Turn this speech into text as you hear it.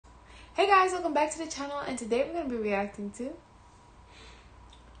Hey guys, welcome back to the channel, and today we're going to be reacting to...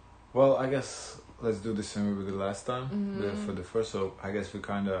 Well, I guess let's do the same we did last time for the first. So I guess we're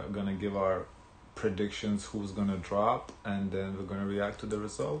kind of going to give our predictions who's going to drop, and then we're going to react to the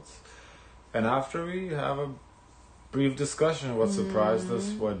results. And after we have a brief discussion, what surprised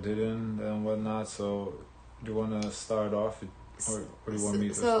us, what didn't, and what not. So do you want to start off? Or do you want me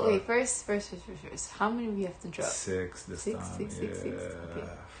to start? Okay, first. How many we have to drop? Six this time. Six. Okay.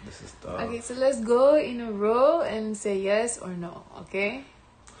 This is tough. Okay, so let's go in a row and say yes or no, okay?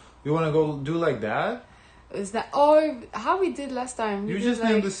 You want to go do like that? Is that or how we did last time? You just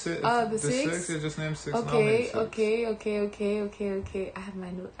named the six. The six? You just named six. Okay. I have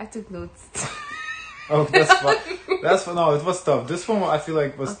my notes. I took notes. Oh, that's fun. That's fun. No, it was tough. This one I feel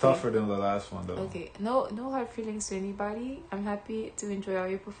like was tougher than the last one, though. Okay, no hard feelings to anybody. I'm happy to enjoy all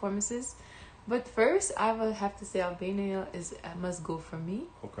your performances, but first I will have to say Albania is a must go for me.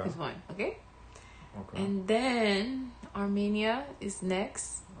 Okay. Is one. Okay. Okay. And then Armenia is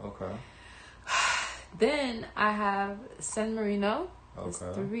next. Okay. Then I have San Marino. Okay.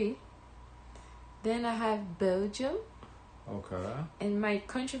 That's 3. Then I have Belgium. Okay. And my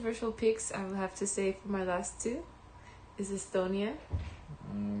controversial picks, I will have to say for my last 2, is Estonia.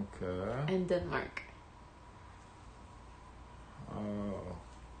 Okay. And Denmark.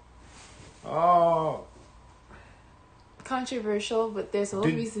 Oh. Controversial, but there's a whole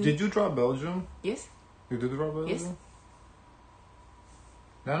reason. Did you draw Belgium? Yes. You did draw Belgium? Yes.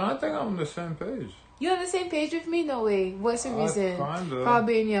 Then I think I'm on the same page. You on the same page with me? No way. What's the reason? Kinda. For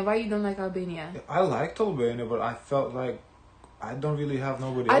Albania. Why you don't like Albania? I liked Albania, but I felt like I don't really have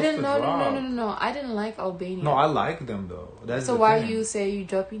nobody else to drop. No. I didn't like Albania. No, I like them though. That's so the why thing. you say you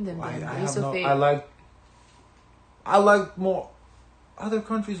dropping them then? I like more other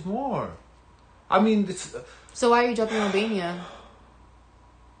countries more. I mean, so why are you dropping Albania?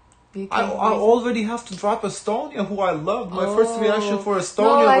 I already have to drop Estonia, who I loved. My first reaction for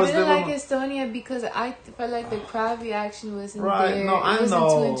Estonia I was didn't like Estonia because I felt like the crowd reaction wasn't there. No, I wasn't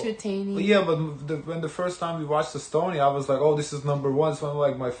know. too entertaining. Yeah, but when the first time we watched Estonia, I was like, oh, this is number 1. It's one of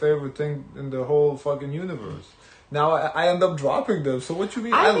like my favorite thing in the whole fucking universe. Now I end up dropping them. So what you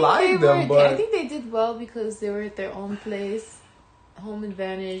mean? I like them, but I think they did well because they were at their own place, home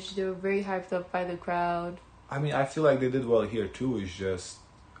advantage. They were very hyped up by the crowd. I mean, I feel like they did well here too. It's just.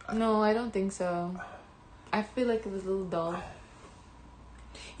 No, I don't think so. I feel like it was a little dull.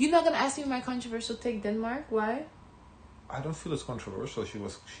 You're not gonna ask me my controversial take, Denmark? Why? I don't feel it's controversial. She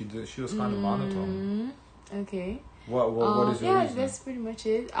was kind of monotone. Okay. What is your reason? That's pretty much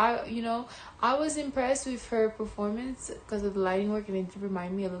it. I was impressed with her performance because of the lighting work, and it did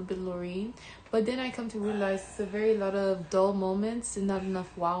remind me a little bit of Loreen. But then I come to realize it's a very lot of dull moments and not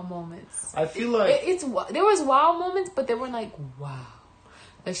enough wow moments. I feel like there was wow moments, but they weren't like wow.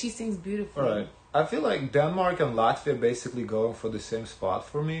 Like, she sings beautifully. Right. I feel like Denmark and Latvia basically going for the same spot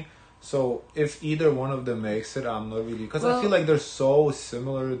for me. So if either one of them makes it, I'm not really... Because I feel like they're so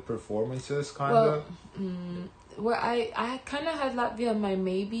similar performances, kind of. Where I kind of had Latvia on my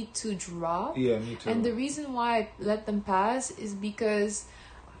maybe to drop. Yeah, me too. And the reason why I let them pass is because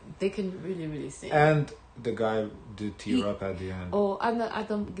they can really, really sing. And the guy did tear up at the end. Oh, I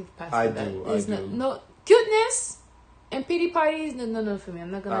don't give pass I for that. do. No, cuteness and pity parties, no for me.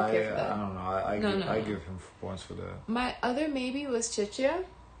 I'm not gonna care for that. I don't know. I give him points for that. My other maybe was Czechia.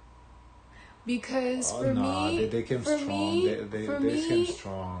 Because for me, they came strong. They came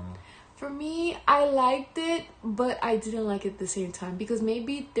strong. For me, I liked it, but I didn't like it at the same time because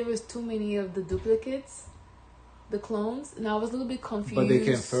maybe there was too many of the duplicates, the clones, and I was a little bit confused. But they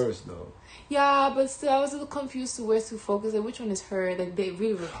came first, though. Yeah, but still, I was a little confused to where to focus. Like, which one is her? Like, they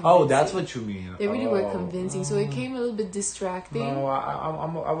really were convincing. Oh, that's what you mean. They really were convincing, so it came a little bit distracting. No,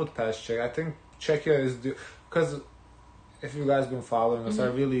 I would pass Czech. I think Czechia is because if you guys been following us, I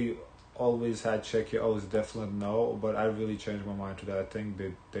really always had Czechia. Always definitely no, but I really changed my mind to that. I think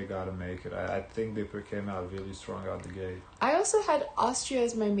they gotta make it. I think they came out really strong out the gate. I also had Austria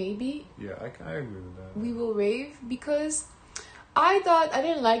as my maybe. Yeah, I agree with that. We Will Rave, because I thought I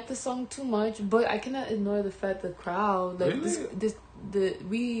didn't like the song too much, but I cannot ignore the fact the crowd like really? the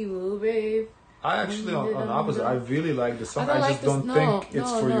We Will Rave. I actually on opposite. I really like the song. I just don't think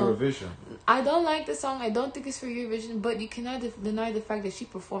it's for Eurovision. I don't like the song. I don't think it's for Eurovision. But you cannot deny the fact that she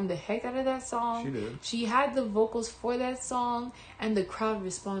performed the heck out of that song. She did. She had the vocals for that song, and the crowd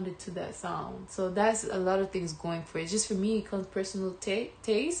responded to that song. So that's a lot of things going for it. Just for me, it comes personal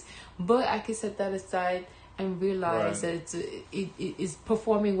taste. But I can set that aside and realize that it is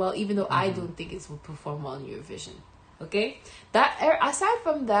performing well, even though I don't think it will perform well in Eurovision. Okay, that aside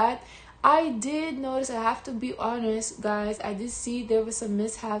from that, I did notice, I have to be honest, guys, I did see there was some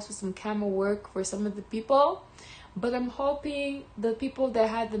mishaps with some camera work for some of the people. But I'm hoping the people that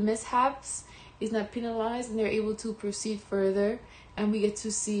had the mishaps is not penalized and they're able to proceed further. And we get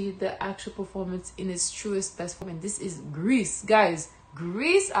to see the actual performance in its truest best form. And this is Greece, guys.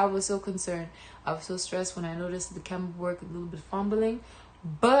 Greece, I was so concerned. I was so stressed when I noticed the camera work, a little bit fumbling.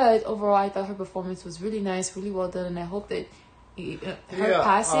 But overall, I thought her performance was really nice, really well done. And I hope that her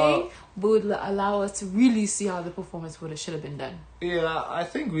passing would allow us to really see how the performance should have been done. Yeah, I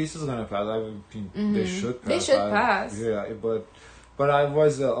think Greece is gonna pass. I mean, they should pass. They should pass. Yeah, but I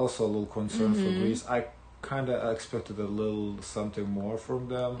was also a little concerned for Greece. I kind of expected a little something more from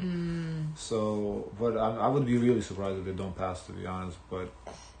them. So, but I would be really surprised if they don't pass, to be honest. But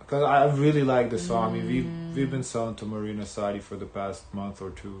because I really like the song. I mean, we've been selling to Marina Sadi for the past month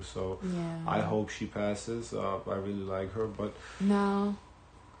or two, so I hope she passes. I really like her, but no.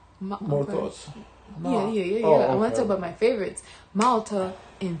 More thoughts? No. Yeah. Oh, I want okay. to talk about my favorites. Malta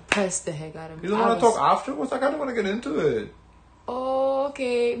impressed the heck out of me. You don't want to talk afterwards? I kind of want to get into it. Oh,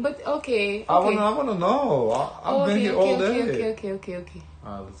 okay. But okay. I want to know. I've been here all day. Okay.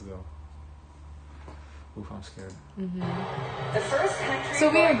 Alright, let's go. Oof, I'm scared. The first country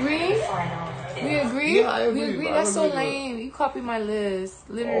So we agree? We agree? Yeah, I agree. We agree? I That's so agree. lame. You copy my list.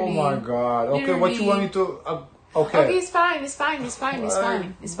 Oh Literally. my god. Okay, what you want me to... okay. Okay, it's fine. It's fine.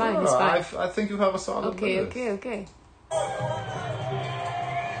 I think you have a solid list. Okay.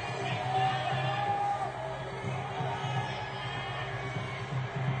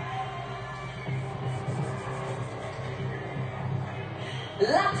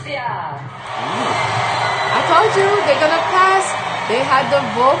 Latvia. I told you they're gonna pass. They had the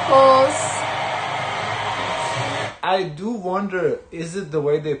vocals. I do wonder, is it the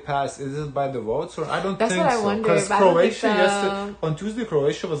way they pass? Is it by the votes or I don't That's think what I so? wonder, Because but I don't think Croatia so. yesterday on Tuesday,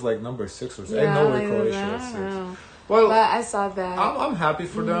 Croatia was like number 6 or 7. Yeah, No way I Croatia don't was 6. know. Well, But I saw that. I'm happy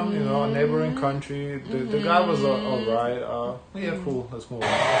for them. You know, a neighboring country. The guy was alright. Yeah, cool. Let's move on.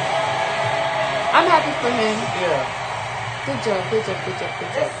 I'm happy for him. Yeah. Good job. The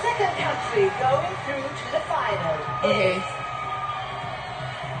second country going through to the final Okay. is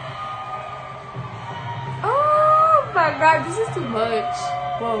Oh my god, this is too much.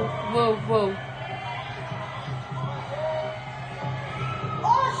 Whoa.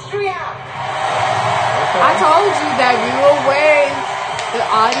 Austria. I told you that we were away. The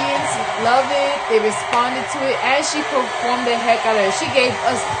audience loved it. They responded to it. And she performed the heck out of it. She gave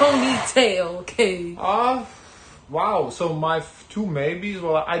us ponytail, okay? Wow. So my two maybes.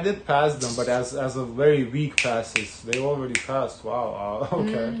 Well, I did pass them, but as a very weak passes. They already passed. Wow.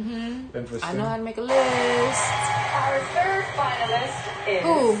 Okay. Interesting. I know how to make a list. Our third finalist is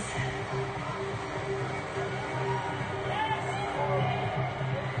Ooh.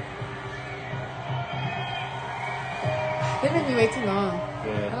 They made me wait too long.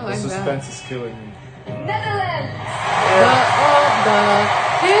 Yeah. Oh, The I'm suspense is killing me. Netherlands.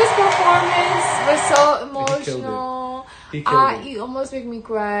 His performance was so killed it. emotional. He killed it. He almost made me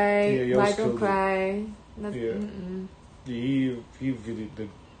cry. Yeah, he But I almost don't killed it. cry. Yeah. He really did.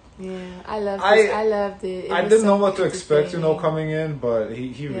 Yeah, I loved it. I loved it. I didn't know what to expect, coming in, but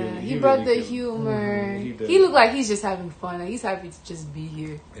he really... Yeah, he really brought the killed it. humor. He did. He looked like he's just having fun. Like he's happy to just be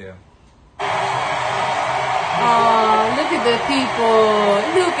here. Yeah. Oh, look at the people.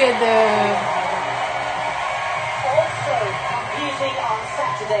 Look at them. Also competing on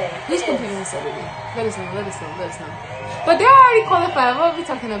Saturday. Who's is competing on Saturday? Let us know. But they're already qualified. What are we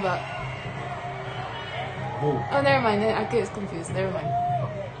talking about? Who? Oh, never mind. I get confused. Never mind.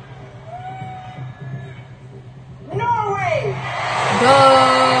 Norway.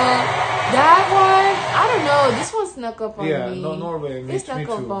 That one, I don't know. This one snuck up on me. Yeah, no, Norway. It snuck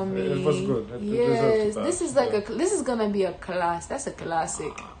up on me. It was good. It Yes, deserved to this is pass. like this is gonna be a class. That's a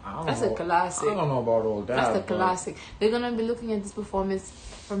classic. That's a classic. I don't know about all that. That's the but classic. They're gonna be looking at this performance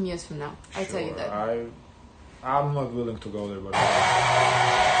from years from now. I tell you sure, that. I'm not willing to go there, but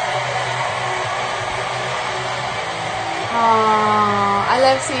I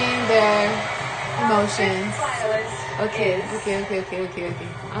love seeing their emotions. Finalist Okay. is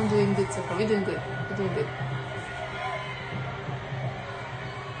I'm doing good so far. We're doing good.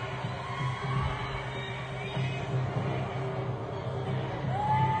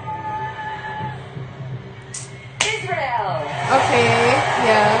 Israel. Okay,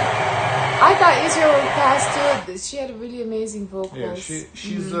 yeah. I thought Israel would pass too. She had a really amazing vocals. yeah,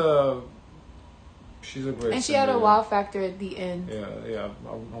 she's a great And she had a singer. wow factor at the end. Yeah,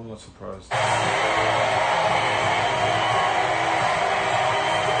 I'm not surprised.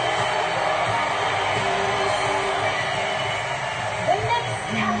 The next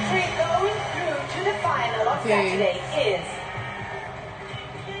country going okay. candidate is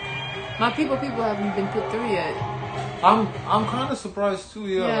My people haven't been put through yet. I'm kind of surprised too.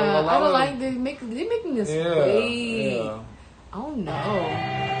 Yeah, Yeah, a lot I don't of like they're making us yeah, wait. yeah. Oh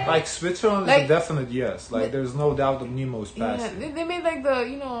no. Like Switzerland Like- is a definite yes. Like there's no doubt that Nemo's Yeah, passing. they made like the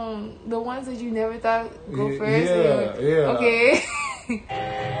the ones that you never thought go first. Yeah, yeah. Okay.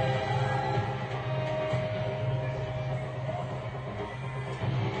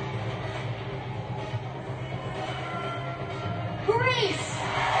 Greece.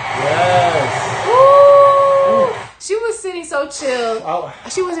 Yes. Woo! She was sitting so chill.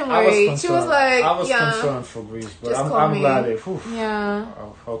 She wasn't I was worried. She was concerned. like, I was yeah. concerned for Greece, but Just call I'm me. glad they. Whew. Yeah.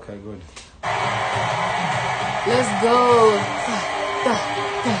 Oh, okay, good. Let's go.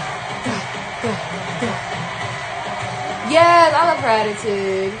 Yes, I love her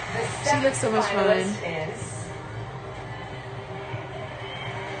attitude. The She looks so much fun. finalist is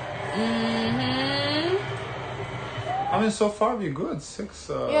Mm-hmm. I mean, so far we're good.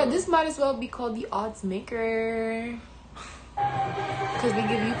 6. Yeah, this might as well be called the odds maker. Because we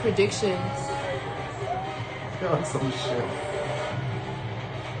give you predictions. Yeah, some shit.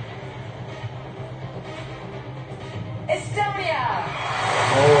 Estonia.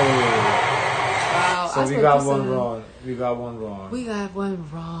 Oh, Wow. so I we spoke got too one soon. wrong. We got one wrong. We got one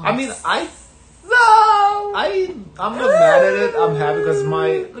wrong. I mean, I'm So. not mad at it. I'm happy because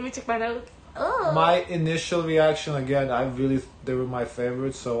Let me check my notes. Oh. my initial reaction again, they were my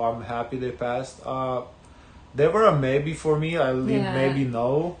favorites, so I'm happy they passed. They were a maybe for me. I leave Yeah. maybe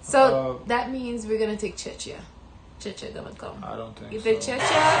no. So that means we're gonna take Chechnya. Chechnya gonna come. I don't think Either so.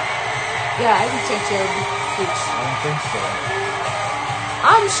 Chechnya, yeah, I think Chechnya will be switched. I don't think so.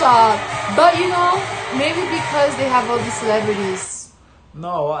 I'm shocked, but maybe because they have all these celebrities.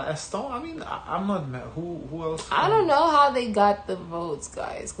 No, Estonia. I mean, I'm not mad. Who else? I don't know how they got the votes,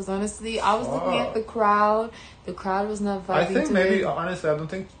 guys. Because honestly, I was looking at the crowd. The crowd was not vibing I think to maybe it. honestly, I don't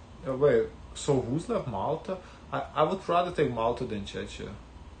think. Wait, so who's left? Malta. I would rather take Malta than Czechia.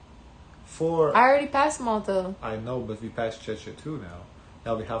 I already passed Malta. I know, but we passed Czechia too now.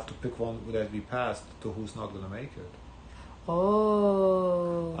 Now we have to pick one that we passed to who's not gonna make it.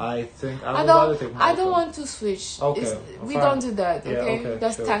 Oh. I think I would rather take Malta. I don't want to switch. Okay, We fine. don't do that. Yeah, Okay, okay,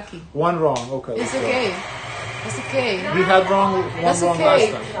 that's sure. tacky. One wrong. Okay. It's let's go. okay. It's okay. We had one That's wrong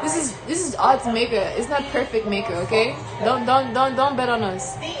okay. last time. This is odds maker. It's not perfect maker. Okay. Don't bet on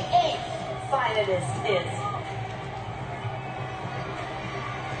us. The 8th finalist is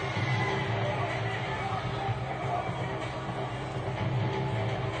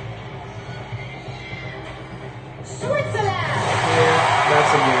Switzerland.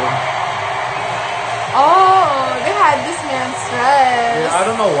 That's a good one. Oh, they had this man stressed. Yeah, I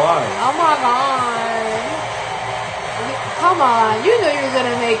don't know why. Oh my god. Come on, you know you're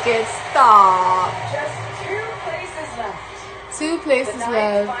gonna make it. Stop. Just 2 places left. 2 places The 9th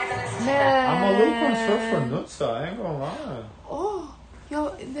left. finalist Man. I'm a little concerned for Nutsa. I ain't gonna lie. Oh, yo,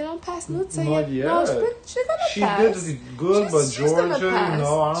 they don't pass Nutsa Not yet. No, yet. she's gonna She pass. did good, but She's gonna Georgia, pass. I don't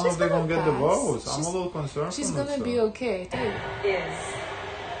know She's if they're gonna get the pass. votes. I'm a She's- little concerned She's for gonna Nutsa. be okay. Dude. is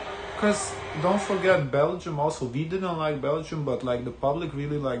Because don't forget Belgium also. We didn't like Belgium, but like the public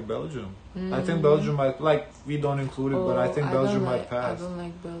really liked Belgium. I think Belgium might, like, we don't include it, but I think Belgium might I pass. don't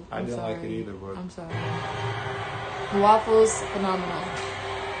like Belgium. I didn't like it sorry. either, but- I'm sorry. The waffles, phenomenal.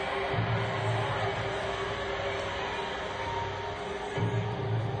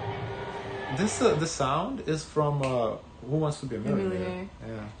 The sound is from Who Wants to Be a Millionaire?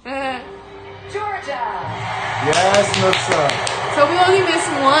 Yeah. Georgia. Yes, Nutsa. So we only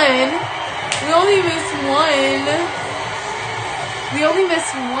missed one. We only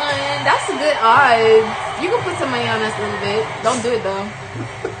missed one. That's a good odds. You can put some money on us a little bit. Don't do it though.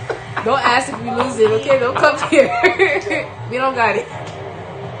 Don't ask if we lose it, okay? Don't come here. We don't got it.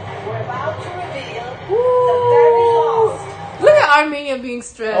 We're about to reveal the Woo. very last. Look at Armenia being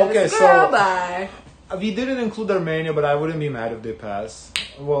stressed. Okay, Girl, so- bye. We didn't include Armenia, but I wouldn't be mad if they pass.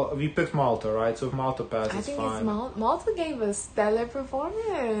 Well, we picked Malta, right? So if Malta passes, I it's think fine. it's Malta gave a stellar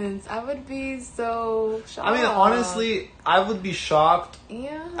performance. I would be so shocked. I mean, honestly, I would be shocked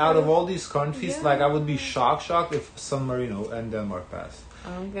yeah. out of all these countries. Yeah. Like, I would be shocked if San Marino and Denmark pass.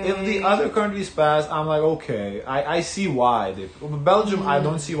 Okay. If the other countries pass, I'm like, okay, I see why. Belgium, I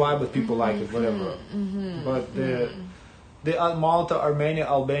don't see why, but people like it, whatever. But the Malta, Armenia,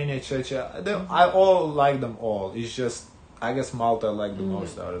 Albania, Czechia, I all like them all. It's just, I guess Malta I like the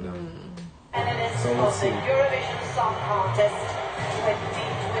most out of them. And it is So for let's the see. Eurovision Song Contest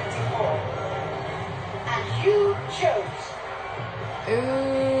 2024. And you chose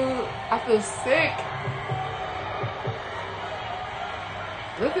Ooh, I feel sick.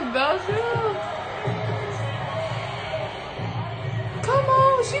 Look at Belgium.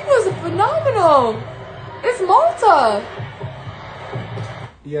 she was phenomenal. It's Malta.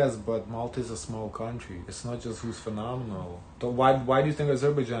 Yes, but Malta is a small country. It's not just who's phenomenal. So why do you think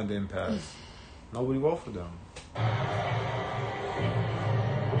Azerbaijan didn't pass? Nobody voted for them.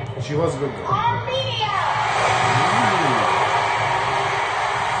 She was good though. Armenia!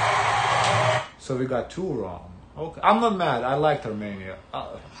 So we got 2 wrong. Okay, I'm not mad. I liked Armenia.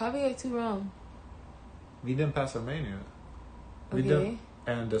 How we get 2 wrong? We didn't pass Armenia. We Okay. didn't,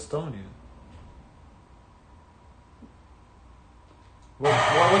 and Estonia. What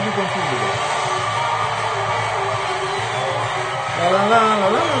are you confused about? La la la la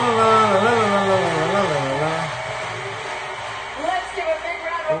la la la la la la la la. Let's give a big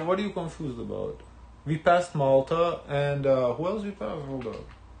round of What are you confused about? We passed Malta, and who else we passed? Hold up.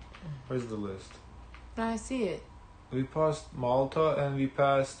 Where's the list? I see it. We passed Malta, and we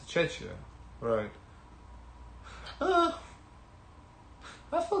passed Czechia. Right.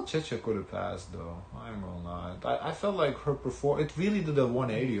 I felt Czechia could have passed, though. I ain't gonna lie. I felt like her it really did a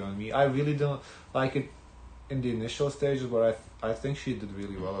 180 on me. I really didn't like it in the initial stages, but I think she did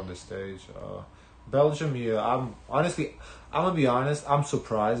really well on the stage. Belgium, yeah. I'm gonna be honest. I'm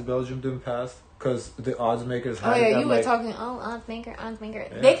surprised Belgium didn't pass because the odds makers had. Oh yeah, it at, you were like, talking. Oh, odds maker.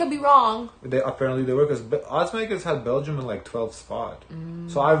 Yeah. They could be wrong. Apparently they were because odds makers had Belgium in like 12th spot.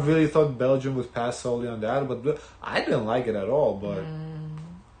 So I really thought Belgium would pass solely on that, but I didn't like it at all. But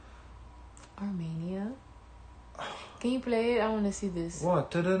Armenia. Can you play it? I want to see this.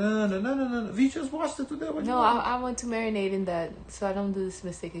 what? No. We just watched it today. What No, I want to marinate in that so I don't do this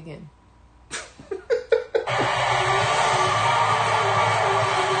mistake again.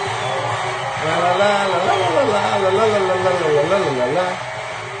 La la la la la la la la la la la la la.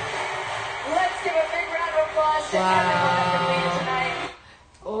 Let's give a big round of applause to everyone that competed tonight.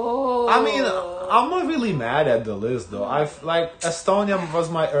 Oh. I mean, I'm not really mad at the list though. I've like Estonia was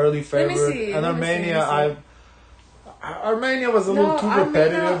my early favorite, see, and let me see, Armenia, let me Armenia was a little too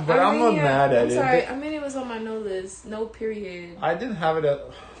repetitive, but I'm not mad at I'm it. sorry, Armenia was on my no list. No period. I didn't have it at.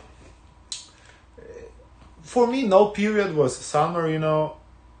 For me, no period was San Marino,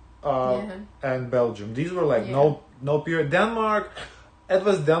 and Belgium. These were like no period. Denmark, it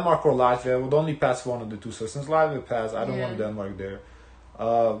was Denmark or Latvia. I would only pass one of the two. So since Latvia passed, I don't want Denmark there.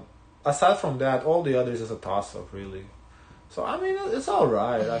 Aside from that, all the others is a toss up, really. So I mean, it's all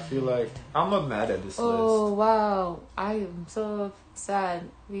right. I feel like I'm not mad at this list. Oh wow, I am so sad.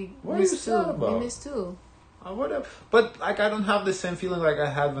 We What are you missed sad 2. about? We missed 2. Whatever. But like, I don't have the same feeling like I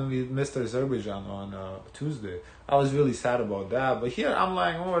had when we missed Azerbaijan on Tuesday. I was really sad about that. But here, I'm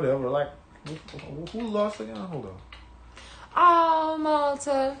like, whatever. Like, who lost again? Hold on. Oh,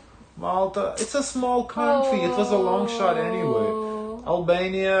 Malta. Malta. It's a small country. It was a long shot anyway.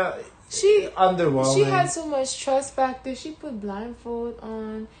 Albania. Underwhelming. She had so much trust factor. She put blindfold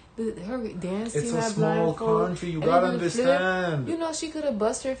on. Her dancing. It's a small country. You gotta understand. You know, she could have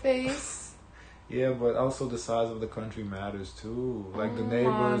bust her face. Yeah, but also the size of the country matters too. Like the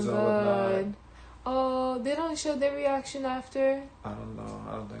neighbors and whatnot. Oh, they don't show their reaction after? I don't know.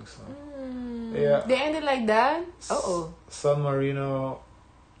 I don't think so. Yeah. They ended like that? San Marino.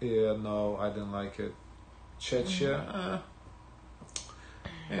 Yeah, no, I didn't like it. Czechia.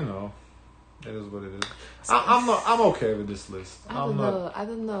 You know, it is what it is. I'm okay with this list. I don't know.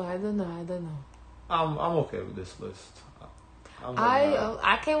 I'm okay with this list.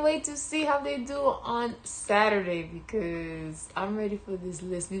 I can't wait to see how they do on Saturday because I'm ready for this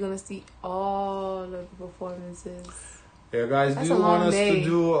list. We're gonna see all of the performances. Yeah, guys, do you want us to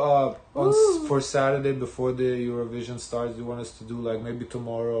do for Saturday before the Eurovision starts? Do you want us to do like maybe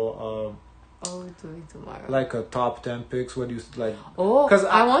tomorrow? We're doing tomorrow. Like a top 10 picks. What do you like? Oh, because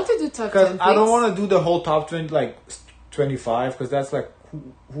I want to do top 10 picks. Because I don't want to do the whole top 20, like 25, because that's like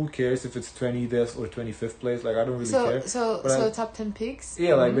who cares if it's 20th or 25th place? Like I don't really care. So top 10 picks.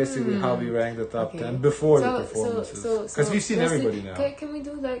 Yeah, like basically how we rank the top 10 before the performances. Because we've seen everybody now. Can we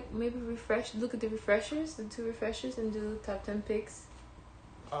do like maybe look at the refreshers, the 2 refreshers, and do top 10 picks?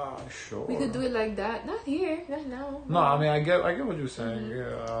 Sure. We could do it like that. Not here, not now. No, I mean I get what you're saying.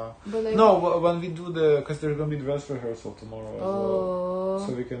 Yeah. But like, when we do because there's gonna be dress rehearsal tomorrow as well,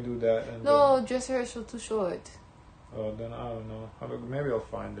 so we can do that. And dress rehearsal too short. Then I don't know. Maybe I'll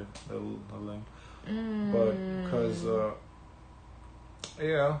find it the link. But because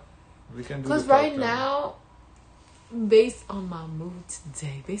we can do. Because right now, based on my mood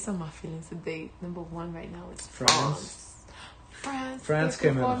today, based on my feelings today, number 1 right now is France. France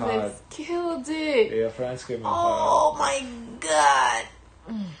came in hot. Killed it. Yeah, France came in hot. Oh my god.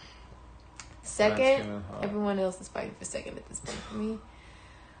 Second, everyone else is fighting for second at this point for me.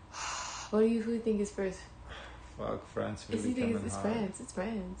 Who do you think is first? fuck, France Is really he came thinks in it's hard. France? It's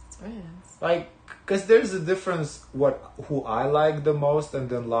France. It's France. Like, because there's a difference who I like the most, and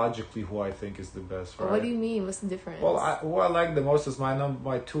then logically who I think is the best, right? What do you mean? What's the difference? Well, who I like the most is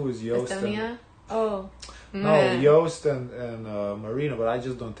my two is Yost. Estonia? Oh. No, Yost and Marina, but I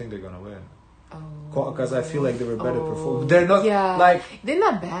just don't think they're gonna win. Because I feel like they were better performers. They're not like they're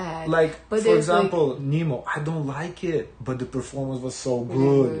not bad. Like, but for example, Nemo, I don't like it, but the performance was so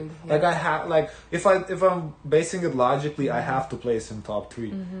good. Yeah. Like I have, like if I'm basing it logically, I have to place him top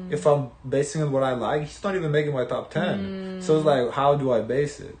 3. If I'm basing it what I like, he's not even making my top 10. So it's like, how do I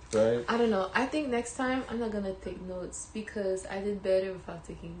base it, right? I don't know. I think next time I'm not gonna take notes because I did better without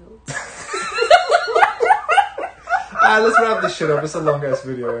taking notes. Alright, let's wrap this shit up. It's a long ass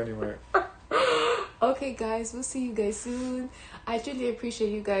video anyway. Okay, guys, we'll see you guys soon. I truly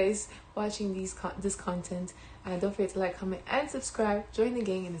appreciate you guys watching this content. And don't forget to like, comment, and subscribe. Join the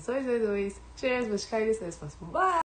gang, and as always, cheers, much kindness as possible. Bye.